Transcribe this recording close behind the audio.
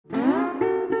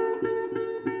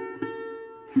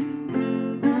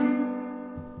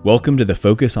Welcome to the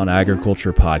Focus on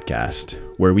Agriculture podcast,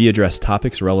 where we address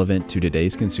topics relevant to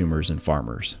today's consumers and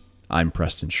farmers. I'm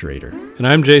Preston Schrader. And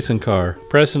I'm Jason Carr.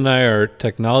 Preston and I are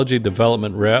Technology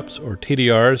Development Reps, or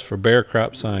TDRs, for Bayer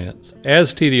Crop Science.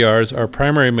 As TDRs, our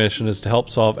primary mission is to help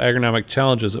solve agronomic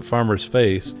challenges that farmers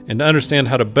face and to understand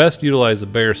how to best utilize the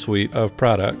Bayer suite of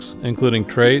products, including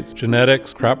traits,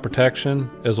 genetics, crop protection,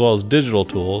 as well as digital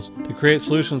tools, to create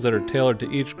solutions that are tailored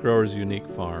to each grower's unique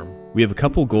farm. We have a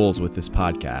couple goals with this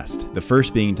podcast, the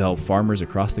first being to help farmers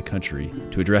across the country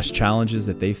to address challenges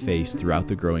that they face throughout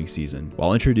the growing season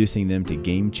while introducing them to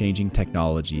game-changing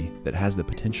technology that has the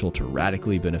potential to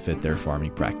radically benefit their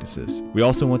farming practices. We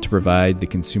also want to provide the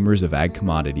consumers of ag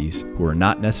commodities who are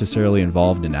not necessarily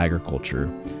involved in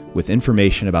agriculture with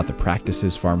information about the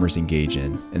practices farmers engage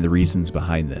in and the reasons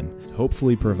behind them, to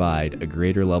hopefully provide a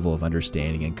greater level of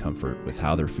understanding and comfort with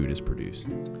how their food is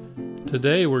produced.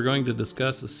 Today, we're going to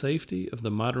discuss the safety of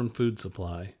the modern food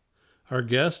supply. Our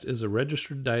guest is a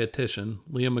registered dietitian,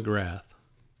 Leah McGrath.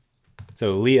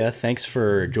 So, Leah, thanks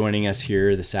for joining us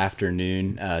here this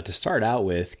afternoon. To start out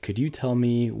with, could you tell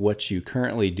me what you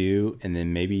currently do and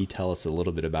then maybe tell us a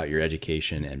little bit about your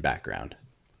education and background?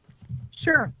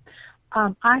 Sure.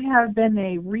 I have been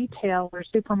a retail or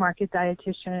supermarket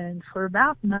dietitian for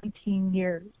about 19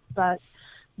 years, but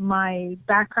my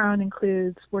background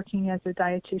includes working as a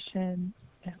dietitian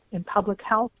in public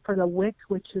health for the WIC,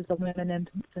 which is the Women,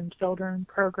 Infants, and Children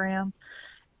program.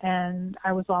 And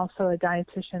I was also a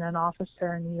dietitian and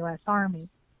officer in the U.S. Army.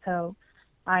 So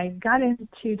I got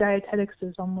into dietetics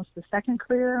as almost a second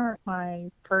career. My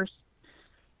first,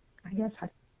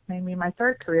 maybe my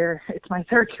third career. It's my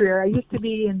third career. I used to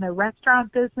be in the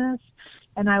restaurant business,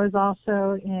 and I was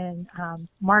also in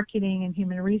marketing and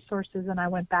human resources, and I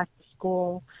went back to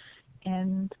school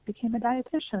and became a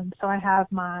dietitian. So I have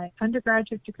my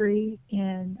undergraduate degree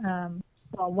in,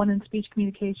 one in speech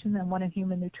communication and one in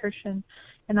human nutrition,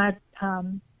 and I've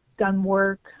done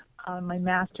work on my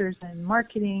master's in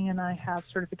marketing, and I have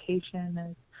certification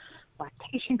as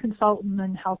lactation consultant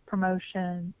and health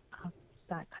promotion,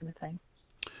 that kind of thing.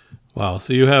 Wow,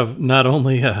 so you have not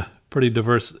only a pretty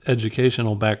diverse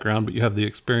educational background, but you have the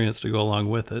experience to go along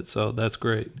with it, so that's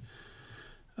great.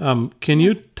 Can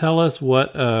you tell us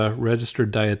what a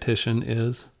registered dietitian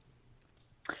is?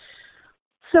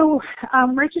 So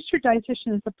registered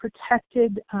dietitian is a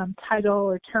protected title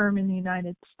or term in the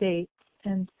United States.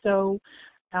 And so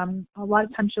a lot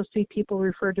of times you'll see people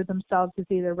refer to themselves as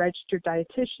either registered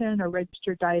dietitian or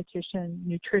registered dietitian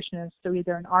nutritionist, so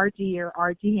either an RD or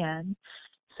RDN.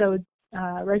 So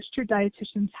registered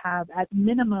dietitians have at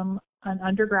minimum an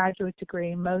undergraduate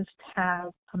degree. Most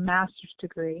have a master's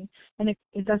degree, and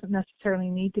it doesn't necessarily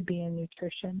need to be in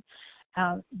nutrition.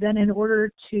 Then in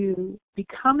order to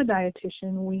become a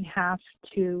dietitian, we have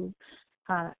to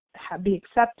be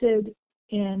accepted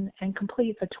in and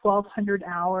complete a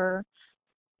 1,200-hour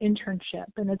internship,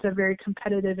 and it's a very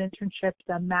competitive internship.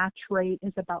 The match rate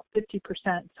is about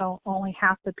 50%, so only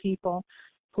half the people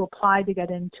who apply to get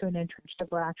into an internship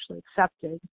are actually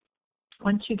accepted.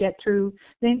 Once you get through,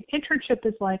 the internship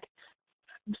is like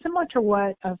similar to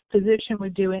what a physician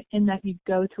would do in that you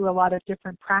go through a lot of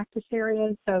different practice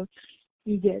areas. So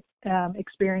you get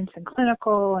experience in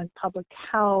clinical and public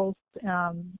health,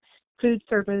 food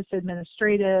service,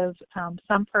 administrative.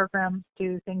 Some programs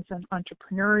do things in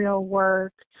entrepreneurial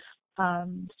work,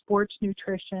 sports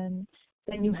nutrition.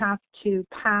 Then you have to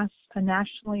pass a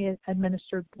nationally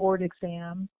administered board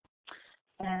exam,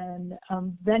 and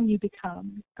then you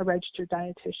become a registered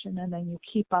dietitian, and then you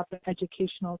keep up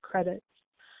educational credits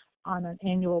on an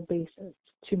annual basis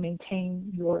to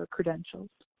maintain your credentials.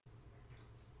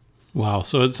 Wow,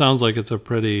 so it sounds like it's a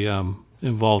pretty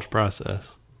involved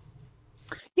process.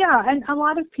 Yeah, and a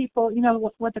lot of people,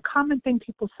 what the common thing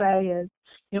people say is,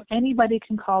 anybody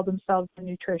can call themselves a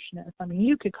nutritionist. I mean,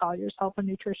 you could call yourself a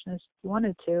nutritionist if you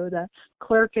wanted to. The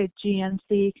clerk at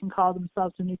GNC can call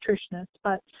themselves a nutritionist.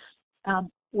 But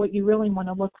what you really want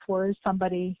to look for is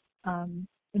somebody,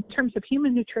 in terms of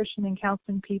human nutrition and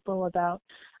counseling people about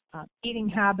eating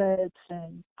habits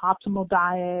and optimal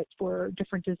diet for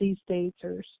different disease states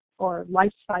or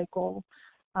life cycle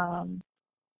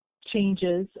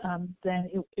changes, then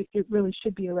it really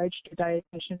should be a registered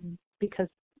dietitian, because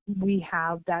we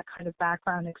have that kind of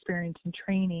background, experience, and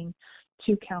training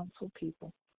to counsel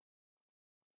people.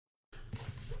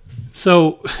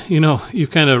 So, you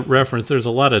kind of referenced, there's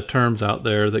a lot of terms out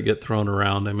there that get thrown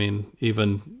around. I mean,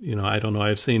 even, I don't know,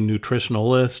 I've seen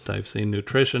nutritionalist, I've seen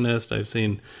nutritionist, I've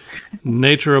seen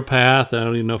naturopath. I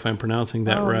don't even know if I'm pronouncing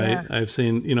that right. Yeah. I've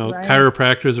seen, right.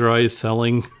 Chiropractors are always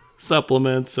selling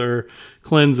supplements or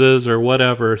cleanses or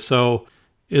whatever. So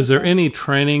Is there any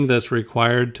training that's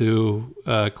required to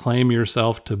claim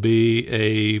yourself to be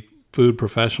a food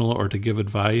professional or to give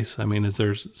advice? I mean, is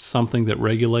there something that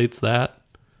regulates that?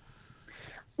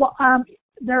 Well,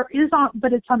 there is,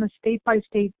 but it's on a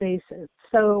state-by-state basis.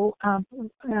 So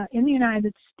in the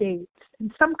United States,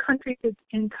 in some countries,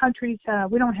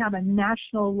 we don't have a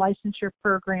national licensure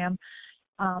program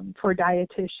for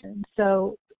dietitians.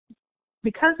 So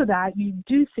because of that, you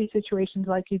do see situations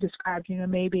like you described,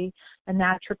 maybe a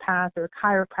naturopath or a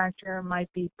chiropractor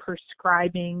might be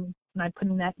prescribing, and I'm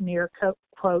putting that in air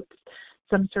quotes,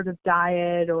 some sort of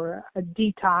diet or a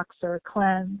detox or a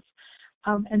cleanse.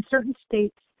 And certain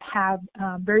states have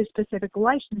very specific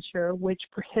licensure, which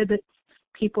prohibits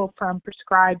people from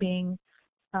prescribing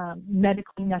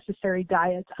medically necessary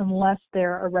diets unless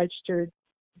they're a registered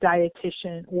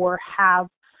dietitian or have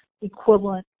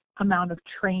equivalent amount of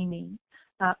training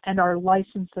and are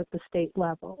licensed at the state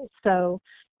level. So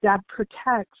that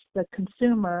protects the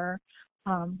consumer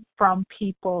from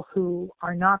people who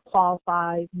are not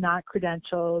qualified, not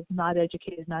credentialed, not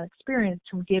educated, not experienced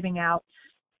from giving out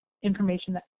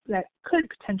information that could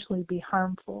potentially be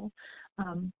harmful.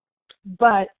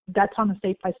 But that's on a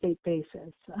state-by-state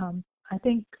basis. I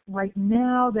think right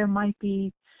now there might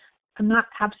be, I'm not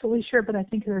absolutely sure, but I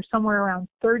think there's somewhere around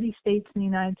 30 states in the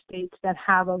United States that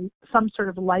have some sort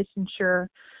of licensure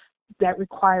that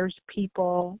requires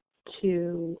people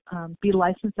to be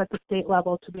licensed at the state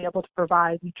level to be able to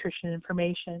provide nutrition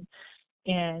information.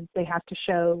 And they have to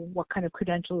show what kind of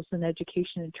credentials and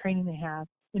education and training they have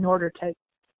in order to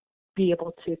be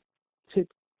able to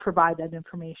provide that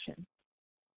information.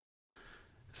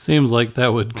 Seems like that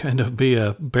would kind of be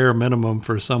a bare minimum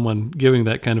for someone giving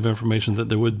that kind of information, that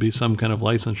there would be some kind of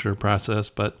licensure process,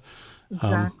 but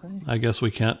Exactly. I guess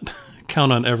we can't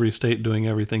count on every state doing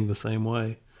everything the same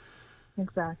way.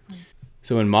 Exactly.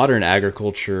 So in modern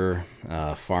agriculture,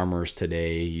 farmers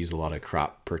today use a lot of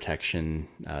crop protection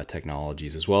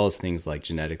technologies, as well as things like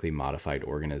genetically modified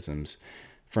organisms.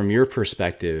 From your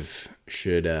perspective,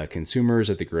 should consumers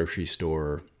at the grocery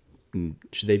store,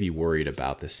 should they be worried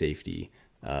about the safety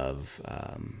of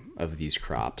these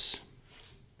crops?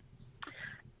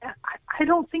 I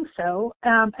don't think so,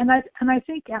 and I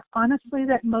think honestly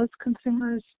that most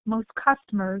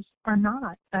customers are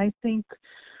not. I think,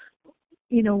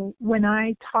 when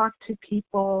I talk to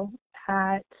people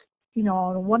at,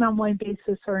 on a one-on-one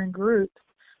basis or in groups,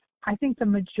 I think the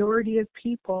majority of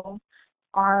people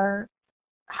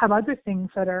have other things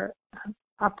that are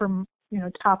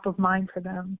top of mind for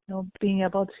them. Being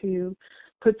able to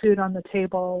put food on the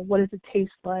table, what does it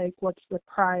taste like, what's the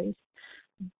price?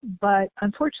 But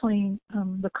unfortunately,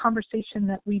 the conversation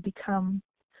that we become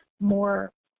more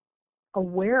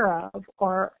aware of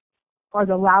are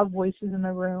the loud voices in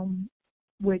the room,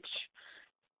 which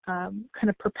kind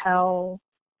of propel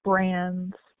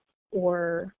brands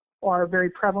or are very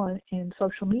prevalent in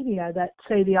social media that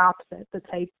say the opposite, that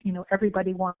say,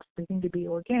 everybody wants everything to be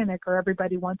organic, or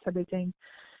everybody wants everything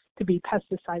to be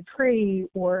pesticide free,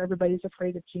 or everybody's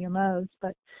afraid of GMOs.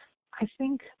 But I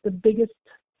think the biggest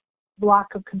block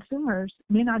of consumers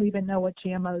may not even know what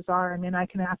GMOs are. I mean, I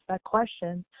can ask that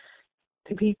question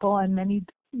to people, and many,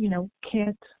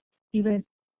 can't even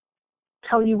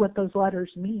tell you what those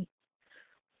letters mean.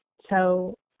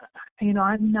 So,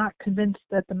 I'm not convinced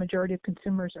that the majority of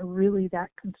consumers are really that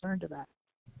concerned about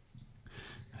it.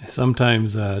 I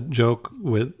sometimes joke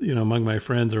with, among my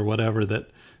friends or whatever, that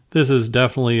this is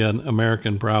definitely an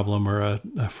American problem, or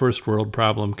a first world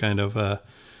problem kind of.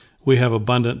 We have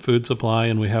abundant food supply,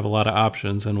 and we have a lot of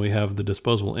options, and we have the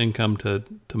disposable income to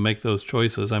make those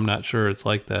choices. I'm not sure it's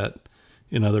like that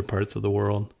in other parts of the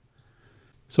world.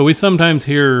 So we sometimes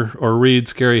hear or read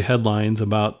scary headlines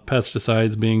about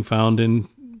pesticides being found in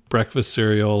breakfast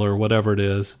cereal or whatever it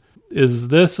is. Is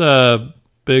this a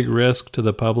big risk to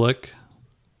the public?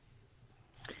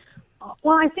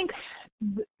 Well, I think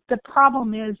the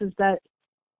problem is that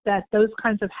those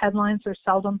kinds of headlines are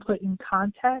seldom put in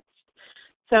context.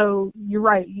 So you're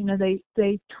right.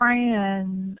 They try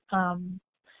and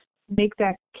make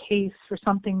that case for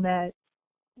something that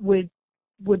would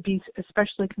be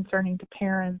especially concerning to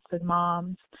parents and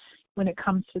moms when it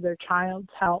comes to their child's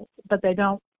health, but they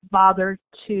don't bother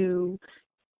to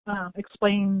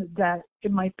explain that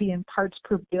it might be in parts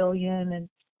per billion, and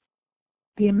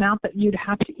the amount that you'd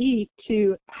have to eat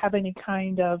to have any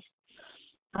kind of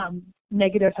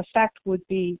negative effect would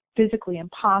be physically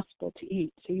impossible to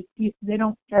eat. So they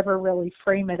don't ever really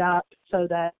frame it up so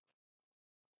that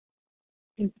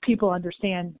people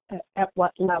understand at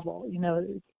what level,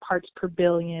 parts per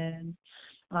billion,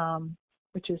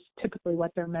 which is typically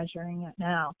what they're measuring at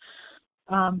now.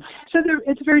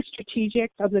 It's very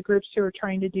strategic of the groups who are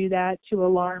trying to do that, to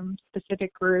alarm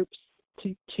specific groups,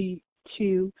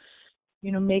 to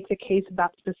make the case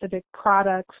about specific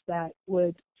products that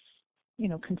would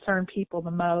concern people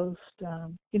the most.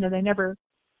 They never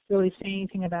really say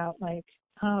anything about like,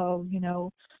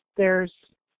 there's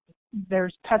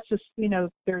there's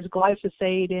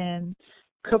glyphosate in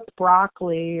cooked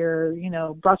broccoli or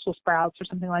Brussels sprouts or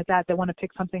something like that. They want to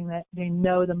pick something that they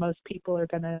know the most people is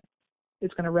going to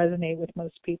resonate with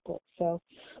most people. So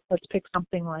let's pick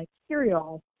something like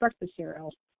cereal, breakfast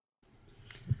cereal.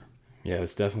 Yeah,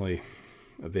 it's definitely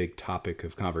a big topic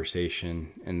of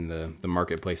conversation in the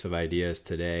marketplace of ideas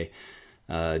today.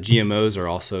 GMOs are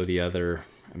also the other,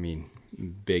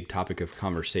 big topic of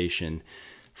conversation.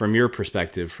 From your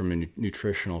perspective, from a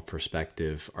nutritional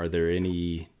perspective, are there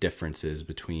any differences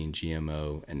between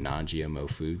GMO and non-GMO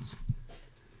foods?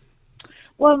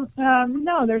 Well,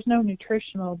 no, there's no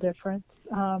nutritional difference.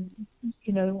 I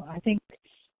think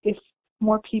if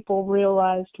more people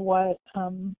realized what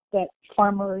that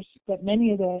farmers, that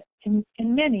many of the, in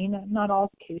many, not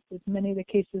all cases, many of the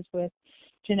cases with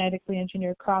genetically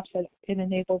engineered crops, that it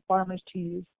enabled farmers to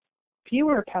use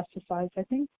fewer pesticides, I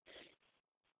think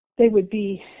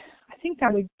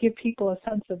that would give people a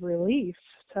sense of relief.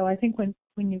 So I think when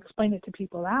you explain it to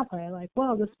people that way, like,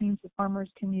 well, this means that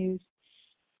farmers can use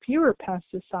fewer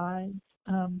pesticides,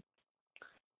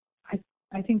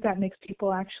 I think that makes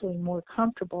people actually more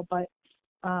comfortable. But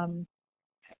I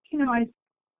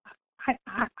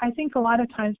think a lot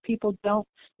of times people don't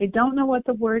know what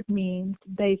the word means.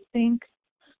 They think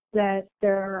that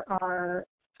there are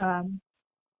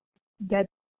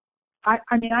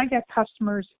I get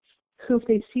customers who, if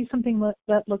they see something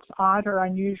that looks odd or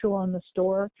unusual in the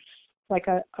store, like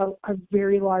a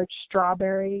very large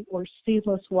strawberry or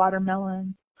seedless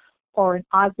watermelon or an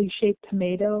oddly shaped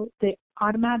tomato, they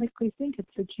automatically think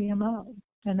it's a GMO.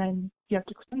 And then you have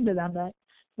to explain to them that,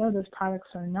 no, those products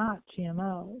are not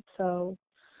GMO. So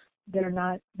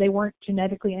they weren't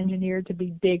genetically engineered to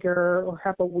be bigger or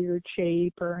have a weird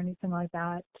shape or anything like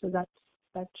that. So that's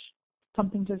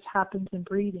something just happens in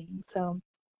breeding. So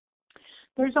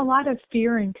there's a lot of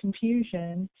fear and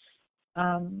confusion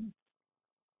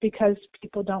because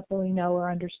people don't really know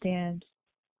or understand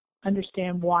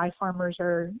why farmers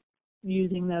are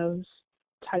using those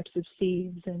types of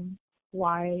seeds and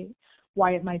why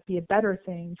it might be a better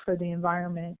thing for the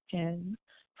environment and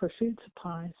for food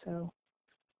supply. So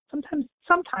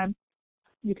sometimes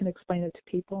you can explain it to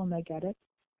people and they get it.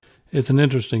 It's an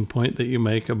interesting point that you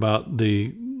make about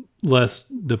the less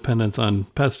dependence on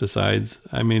pesticides.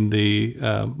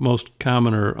 The most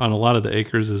common or on a lot of the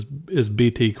acres is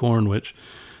Bt corn, which,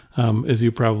 as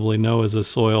you probably know, is a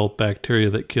soil bacteria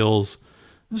that kills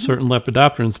certain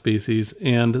Lepidopteran species,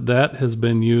 and that has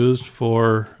been used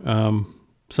for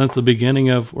since the beginning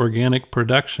of organic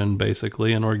production,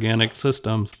 basically, and organic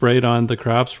systems, sprayed on the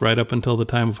crops right up until the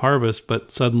time of harvest.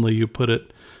 But suddenly you put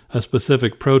a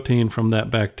specific protein from that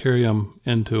bacterium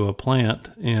into a plant,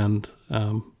 and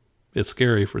it's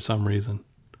scary for some reason.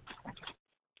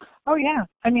 Oh, yeah.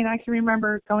 I can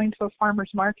remember going to a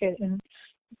farmer's market, and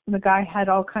the guy had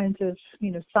all kinds of,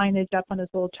 signage up on his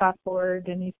little chalkboard,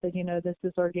 and he said, this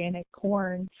is organic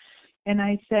corn. And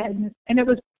I said, and it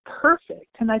was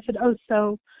perfect. And I said, oh,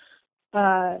 so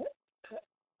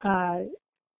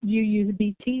you use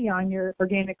Bt on your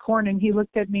organic corn? And he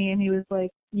looked at me and he was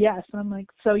like, yes. And I'm like,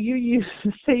 so you use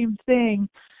the same thing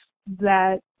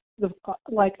that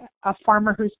like a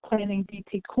farmer who's planting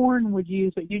Bt corn would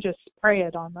use, but you just spray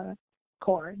it on the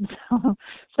corn.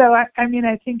 So I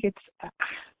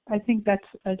think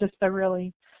that's just a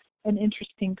really an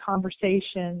interesting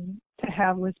conversation to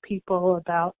have with people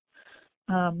about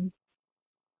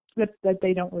that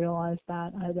they don't realize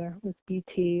that either with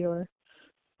Bt or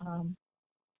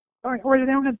they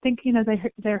don't think,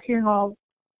 they're hearing all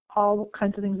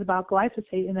kinds of things about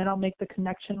glyphosate, and they don't make the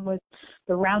connection with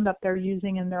the Roundup they're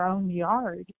using in their own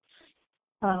yard,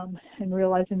 and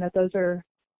realizing that those are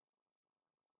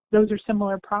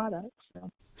similar products.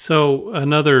 So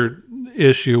another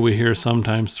issue we hear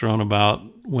sometimes thrown about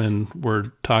when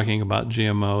we're talking about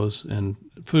GMOs and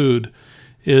food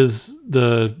is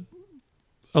the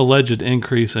alleged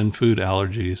increase in food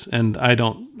allergies. And I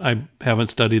haven't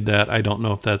studied that. I don't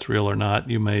know if that's real or not.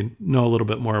 You may know a little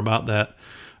bit more about that.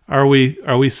 Are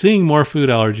we seeing more food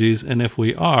allergies? And if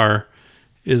we are,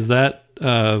 is that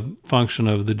a function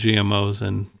of the GMOs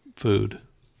in food?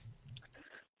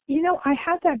 I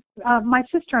had that, my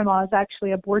sister-in-law is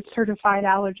actually a board-certified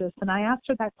allergist, and I asked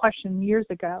her that question years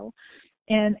ago,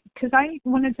 and because I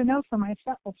wanted to know for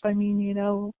myself.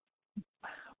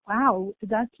 Wow,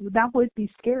 that would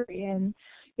be scary. And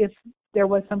if there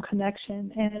was some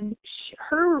connection. And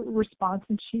her response,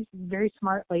 and she's a very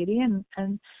smart lady,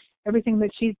 and everything that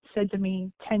she said to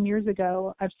me 10 years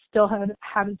ago, I still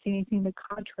haven't seen anything to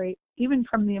contrary, even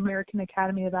from the American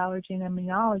Academy of Allergy and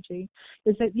Immunology,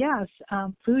 is that yes,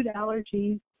 food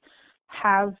allergies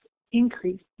have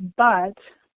increased, but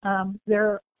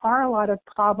there are a lot of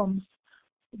problems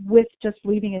with just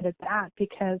leaving it at that,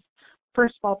 because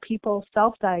first of all, people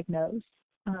self-diagnose.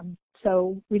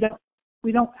 So we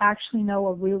don't actually know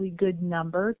a really good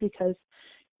number, because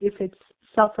if it's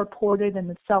self-reported and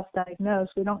it's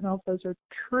self-diagnosed, we don't know if those are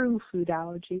true food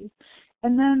allergies.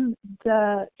 And then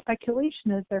the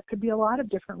speculation is there could be a lot of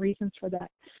different reasons for that,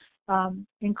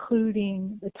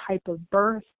 including the type of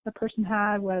birth the person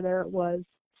had, whether it was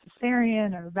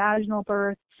cesarean or vaginal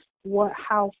birth,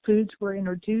 how foods were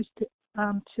introduced to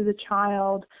the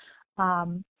child.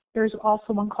 There's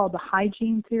also one called the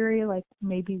hygiene theory, like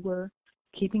maybe we're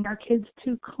keeping our kids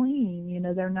too clean.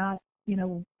 They're not,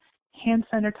 hand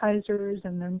sanitizers,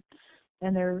 and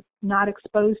they're not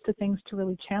exposed to things to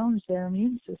really challenge their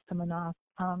immune system enough.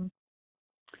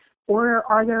 Or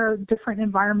are there different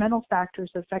environmental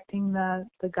factors affecting the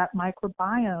gut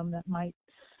microbiome that might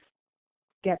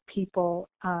get people,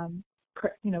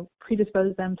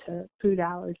 predispose them to food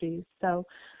allergies? So,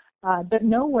 but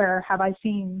nowhere have I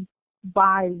seen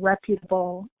by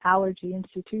reputable allergy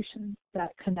institutions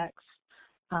that connects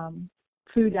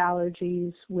food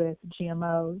allergies with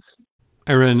GMOs.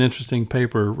 I read an interesting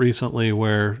paper recently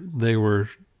where they were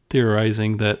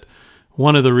theorizing that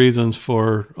one of the reasons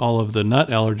for all of the nut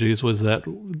allergies was that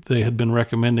they had been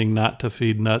recommending not to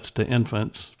feed nuts to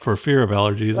infants for fear of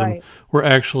allergies, right, and were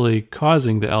actually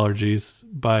causing the allergies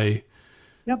by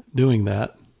doing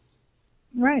that.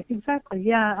 Right, exactly.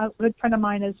 Yeah, a good friend of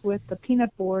mine is with the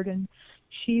Peanut Board, and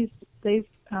they've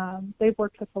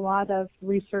worked with a lot of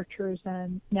researchers,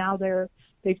 and now the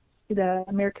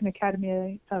American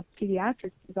Academy of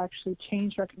Pediatrics has actually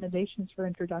changed recommendations for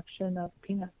introduction of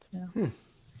peanuts now.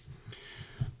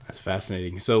 That's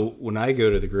fascinating. So when I go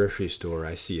to the grocery store,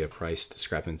 I see a price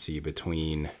discrepancy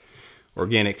between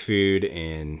organic food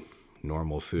and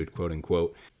normal food, quote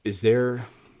unquote. Is there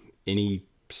any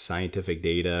scientific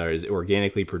data, or is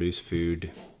organically produced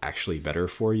food actually better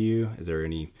for you? Is there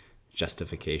any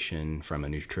justification from a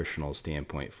nutritional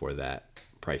standpoint for that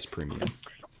price premium?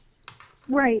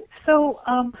 Right. So,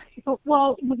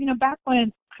 back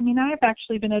when, I've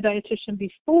actually been a dietitian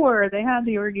before they had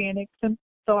the organic, so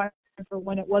I remember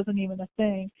when it wasn't even a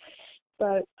thing.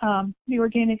 But the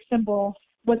organic symbol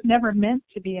was never meant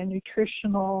to be a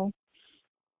nutritional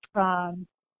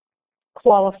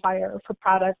qualifier for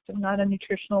products, and not a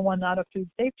nutritional one, not a food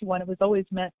safety one. It was always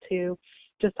meant to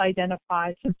just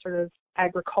identify some sort of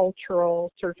agricultural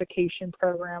certification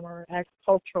program or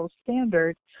agricultural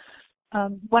standard.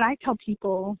 What I tell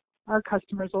people, our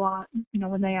customers a lot,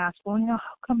 when they ask, well, how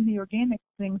come the organic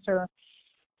things are,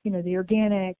 the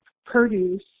organic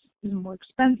produce is more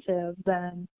expensive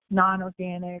than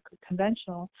non-organic or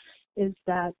conventional, is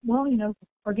that,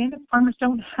 organic farmers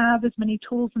don't have as many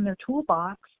tools in their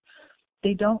toolbox.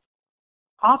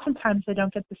 Oftentimes they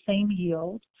don't get the same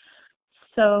yield.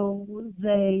 So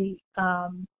they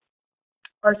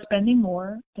are spending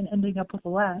more and ending up with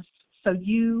less. So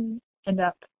you end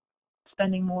up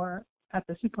spending more at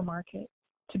the supermarket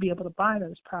to be able to buy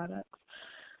those products.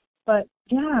 But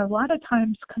yeah, a lot of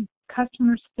times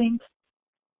customers think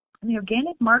the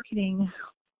organic marketing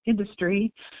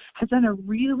industry has done a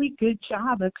really good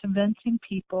job of convincing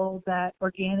people that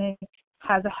organic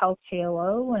has a health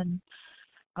halo and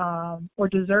or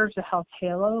deserves a health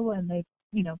halo, and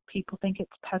people think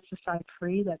it's pesticide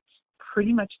free. That's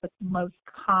pretty much the most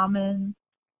common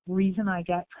reason I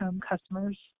get from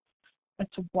customers as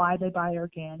to why they buy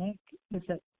organic, is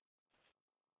that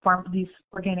these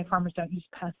organic farmers don't use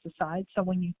pesticides. So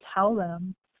when you tell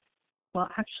them, well,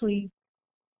 actually,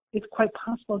 it's quite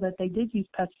possible that they did use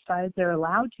pesticides, they're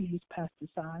allowed to use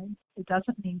pesticides, it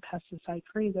doesn't mean pesticide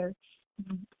free.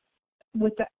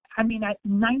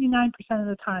 99% of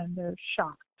the time they're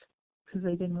shocked because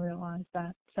they didn't realize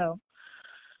that. So,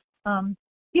 I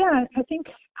think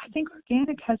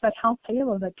organic has that health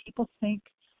halo that people think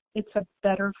it's a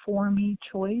better for me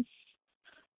choice,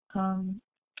 and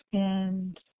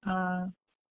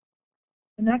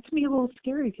that can be a little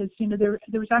scary because there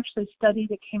was actually a study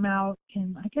that came out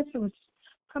in, I guess it was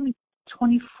probably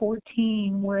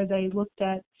 2014, where they looked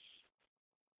at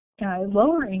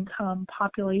lower income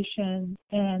population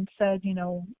and said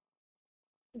to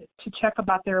check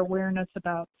about their awareness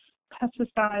about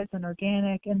pesticides and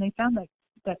organic, and they found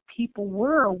that people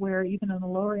were aware, even in the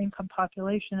lower income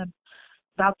population,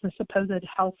 about the supposed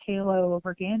health halo of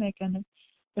organic, and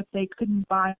if they couldn't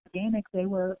buy organic, they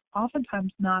were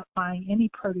oftentimes not buying any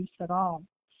produce at all.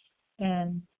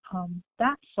 And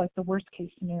that's like the worst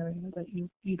case scenario that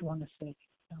you'd want to see.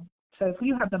 So if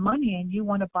you have the money and you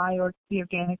want to buy the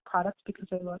organic products because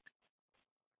they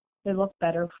look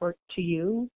better to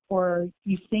you, or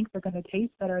you think they're going to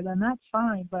taste better, then that's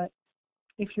fine. But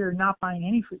if you're not buying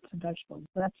any fruits and vegetables,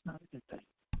 that's not a good thing.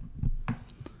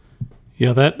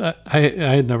 Yeah, that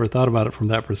I had never thought about it from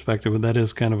that perspective, but that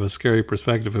is kind of a scary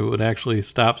perspective. It would actually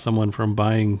stop someone from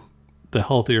buying the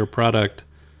healthier product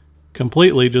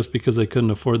completely just because they couldn't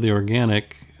afford the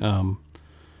organic.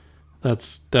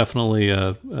 That's definitely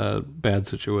a bad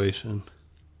situation.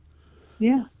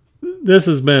 Yeah. This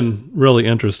has been really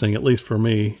interesting, at least for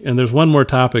me. And there's one more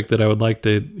topic that I would like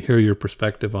to hear your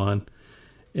perspective on,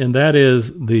 and that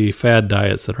is the fad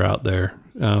diets that are out there.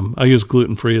 I'll use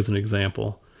gluten-free as an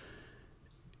example.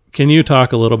 Can you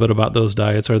talk a little bit about those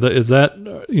diets? Is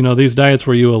that these diets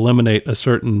where you eliminate a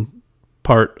certain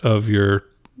part of your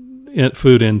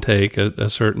food intake, a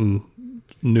certain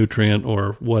nutrient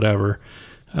or whatever?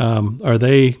 Are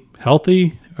they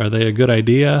healthy? Are they a good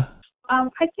idea?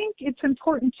 I think it's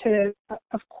important to,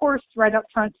 of course, right up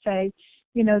front say,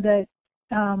 that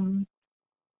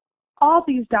all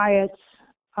these diets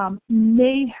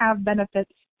may have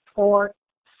benefits for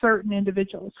certain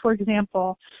individuals. For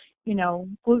example,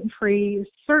 gluten-free is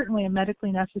certainly a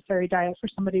medically necessary diet for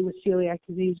somebody with celiac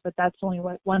disease, but that's only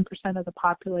 1% of the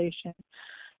population.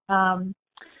 And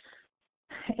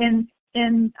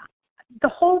the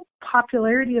whole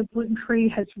popularity of gluten-free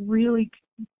has really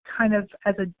kind of,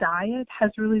 as a diet,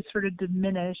 has really sort of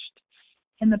diminished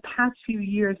in the past few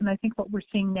years. And I think what we're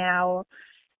seeing now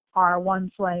are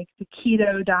ones like the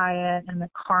keto diet and the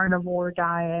carnivore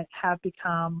diet have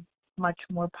become much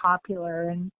more popular.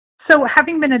 And so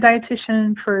having been a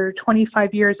dietitian for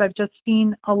 25 years, I've just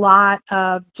seen a lot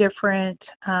of different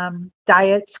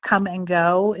diets come and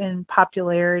go in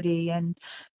popularity. And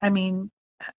I can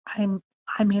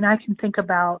think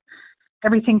about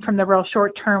everything from the real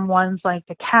short-term ones like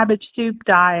the cabbage soup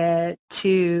diet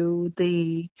to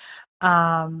the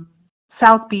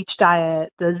South Beach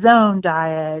diet, the Zone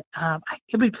diet.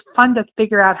 It would be fun to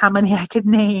figure out how many I could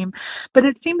name, but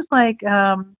it seems like,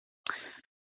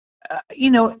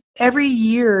 every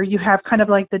year you have kind of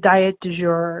like the diet du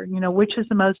jour, which is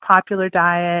the most popular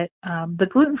diet. The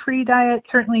gluten-free diet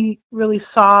certainly really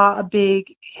saw a big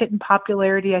hit in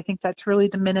popularity. I think that's really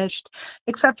diminished,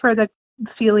 except for the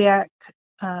celiac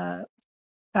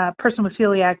person with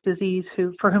celiac disease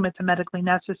for whom it's a medically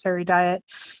necessary diet.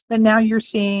 Then now you're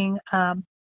seeing a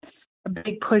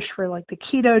big push for like the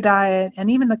keto diet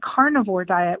and even the carnivore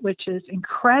diet, which is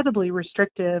incredibly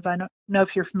restrictive. I don't know if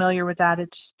you're familiar with that.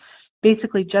 It's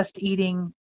basically just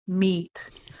eating meat.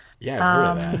 Yeah, I've heard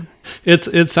of that.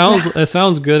 It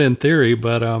sounds good in theory,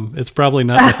 but it's probably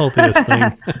not the healthiest thing.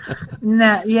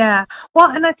 No, yeah.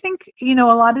 Well, and I think a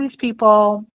lot of these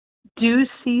people do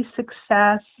see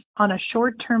success on a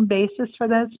short-term basis for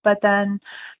this, but then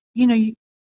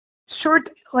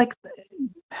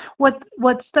what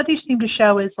studies seem to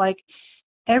show is like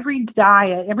every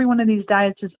one of these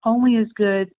diets is only as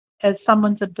good as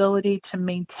someone's ability to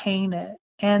maintain it.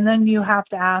 And then you have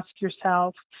to ask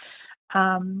yourself,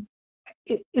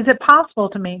 is it possible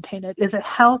to maintain it? Is it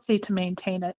healthy to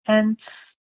maintain it? And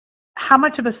how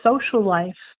much of your social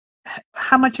life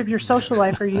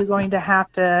are you going to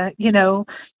have to,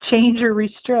 change or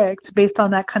restrict based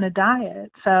on that kind of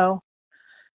diet? So,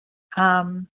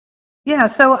 you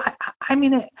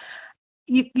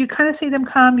kind of see them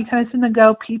come, you kind of see them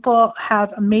go. People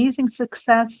have amazing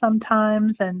success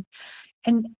sometimes, and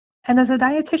as a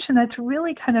dietitian, that's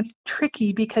really kind of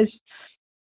tricky because,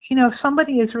 if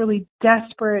somebody is really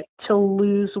desperate to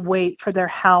lose weight for their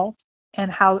health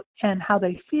and how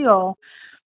they feel,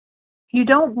 you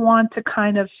don't want to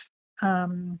kind of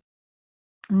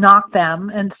knock them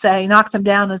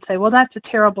down and say, well, that's a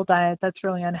terrible diet, that's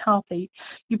really unhealthy.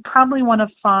 You probably want to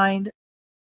find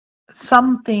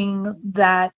something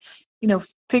that,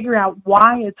 figure out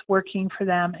why it's working for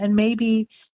them and maybe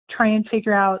try and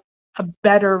figure out a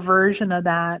better version of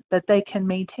that they can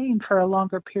maintain for a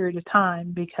longer period of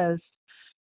time because,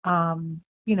 rather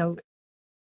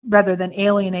than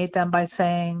alienate them by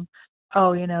saying,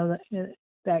 oh,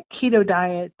 that keto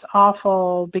diet's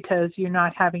awful because you're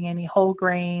not having any whole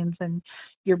grains and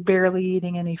you're barely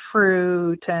eating any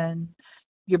fruit and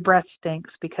your breath stinks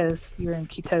because you're in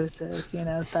ketosis,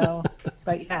 so,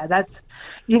 but yeah, that's,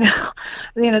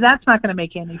 that's not going to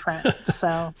make you any friends.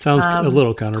 So sounds a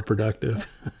little counterproductive.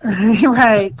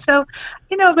 Right. So,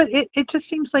 but it just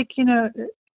seems like,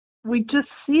 we just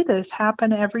see this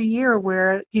happen every year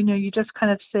where, you just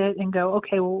kind of sit and go,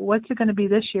 okay, well, what's it going to be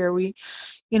this year?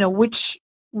 Which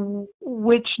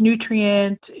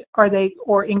nutrient are they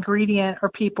or ingredient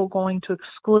are people going to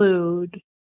exclude?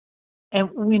 And,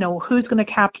 who's going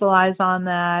to capitalize on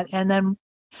that? And then,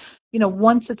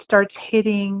 once it starts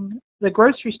hitting the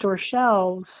grocery store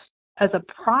shelves as a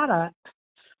product,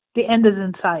 the end is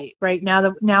in sight, right? Now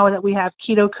that we have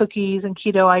keto cookies and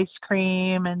keto ice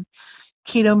cream and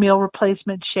keto meal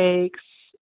replacement shakes,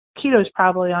 keto is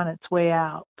probably on its way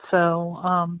out.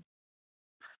 So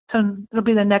it'll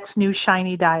be the next new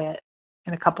shiny diet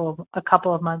in a couple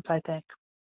of months, I think.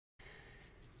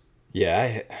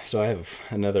 Yeah, so I have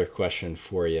another question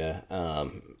for you. A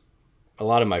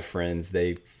lot of my friends,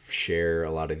 they share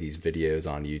a lot of these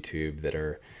videos on YouTube that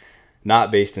are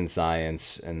not based in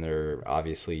science, and they're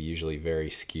obviously usually very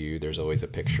skewed. There's always a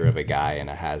picture of a guy in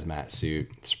a hazmat suit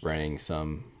spraying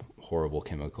some horrible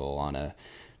chemical on a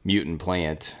mutant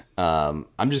plant. I'm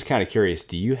just kind of curious,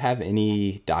 do you have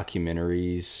any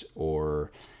documentaries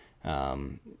or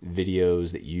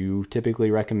videos that you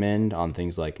typically recommend on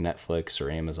things like Netflix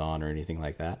or Amazon or anything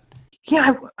like that?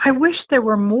 Yeah, I wish there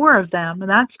were more of them, and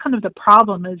that's kind of the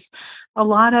problem. Is a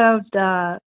lot of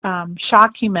the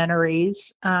shockumentaries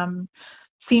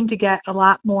seem to get a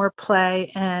lot more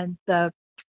play and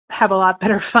have a lot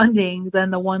better funding than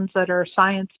the ones that are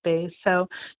science-based. So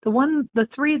the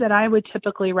three that I would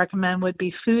typically recommend would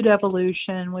be Food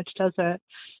Evolution, which does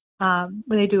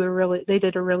they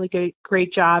did a really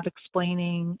great job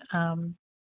explaining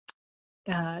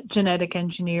genetic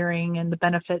engineering and the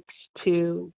benefits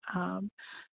to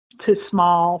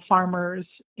small farmers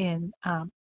in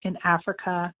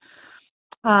Africa.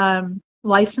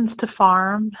 License to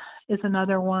Farm is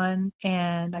another one,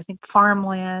 and I think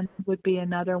Farmland would be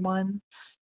another one.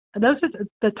 Those are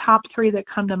the top three that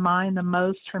come to mind the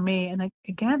most for me. And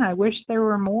again, I wish there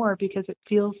were more, because it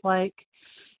feels like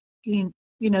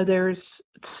there's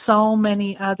so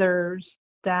many others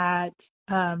that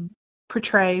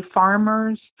portray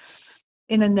farmers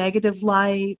in a negative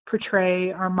light,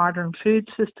 portray our modern food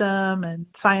system and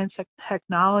science and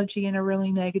technology in a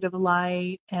really negative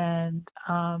light, and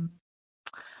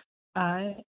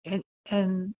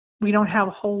we don't have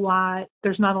a whole lot.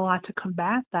 There's not a lot to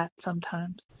combat that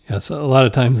sometimes. Yeah, so a lot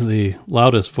of times the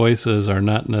loudest voices are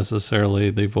not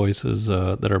necessarily the voices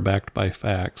that are backed by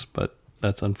facts, but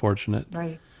that's unfortunate.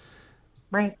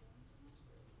 Right.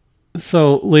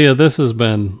 So, Leah, this has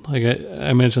been, like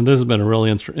I mentioned, this has been a really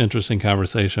interesting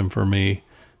conversation for me,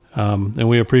 and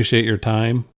we appreciate your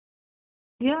time.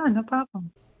 Yeah, no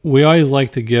problem. We always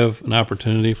like to give an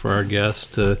opportunity for our guests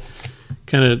to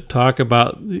kind of talk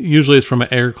about, usually it's from an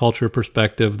agriculture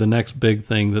perspective, the next big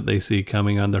thing that they see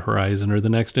coming on the horizon or the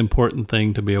next important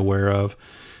thing to be aware of.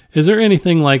 Is there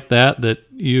anything like that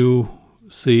you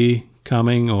see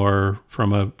coming, or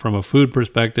from a food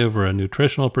perspective or a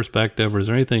nutritional perspective, or is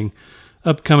there anything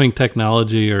upcoming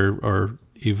technology or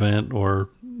event or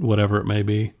whatever it may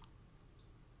be?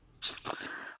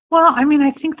 Well, I mean,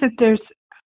 I think that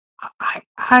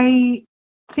I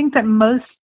think that most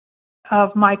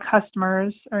of my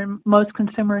customers or most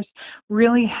consumers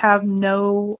really have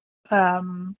no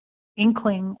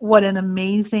inkling what an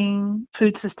amazing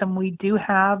food system we do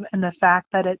have, and the fact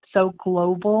that it's so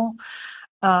global,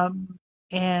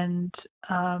 and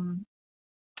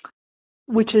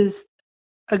which is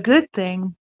a good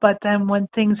thing. But then when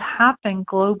things happen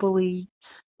globally,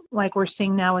 like we're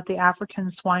seeing now with the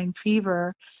African swine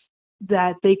fever,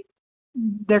 that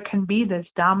there can be this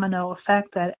domino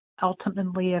effect that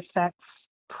ultimately affects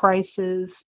prices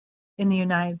in the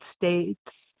United States.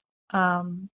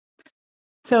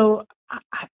 So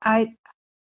I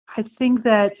think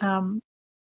that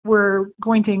we're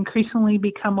going to increasingly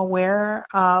become aware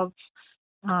of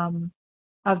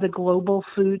the global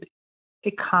food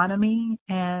economy,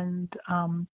 and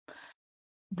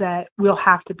that we'll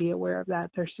have to be aware of that.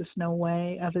 There's just no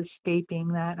way of escaping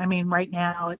that. I mean, right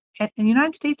now, and the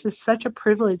United States is such a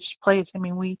privileged place. I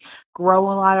mean, we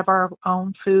grow a lot of our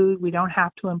own food. We don't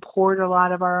have to import a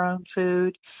lot of our own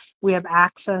food. We have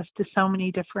access to so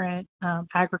many different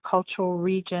agricultural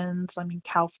regions. I mean,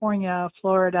 California,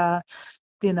 Florida,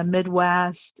 in the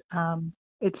Midwest.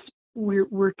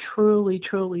 We're truly,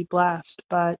 truly blessed.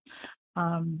 But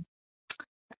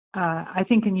I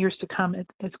think in years to come,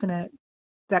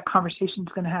 that conversation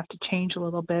is going to have to change a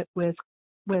little bit with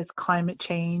climate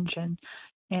change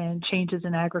and changes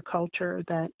in agriculture,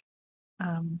 that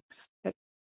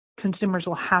consumers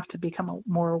will have to become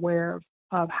more aware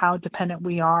of how dependent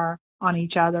we are on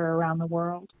each other around the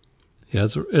world. Yeah,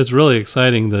 it's really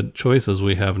exciting the choices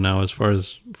we have now as far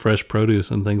as fresh produce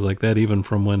and things like that, even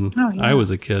from when I was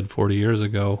a kid 40 years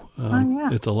ago.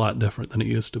 It's a lot different than it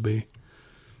used to be.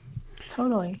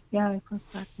 Totally. Yeah,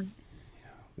 exactly.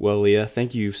 Well, Leah,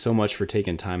 thank you so much for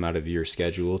taking time out of your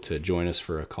schedule to join us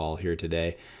for a call here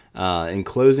today. In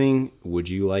closing, would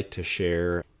you like to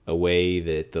share a way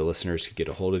that the listeners could get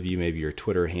a hold of you, maybe your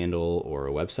Twitter handle or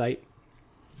a website?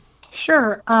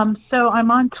 Sure. So I'm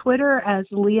on Twitter as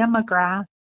Leah McGrath,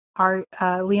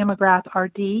 Leah McGrath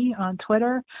RD on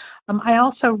Twitter. I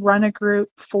also run a group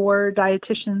for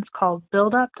dietitians called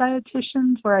Build Up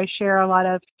Dietitians, where I share a lot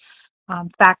of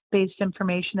fact-based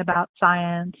information about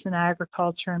science and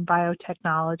agriculture and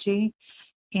biotechnology.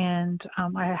 And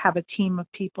I have a team of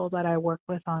people that I work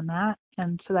with on that.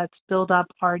 And so that's Build Up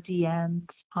RDNs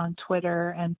on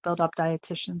Twitter and Build Up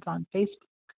Dietitians on Facebook.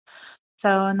 So,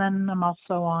 and then I'm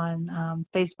also on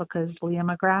Facebook as Leah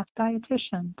McGrath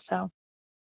Dietitian. So.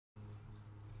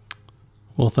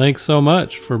 Well, thanks so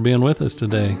much for being with us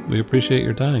today. We appreciate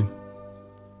your time.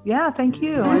 Yeah, thank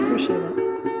you. I appreciate it.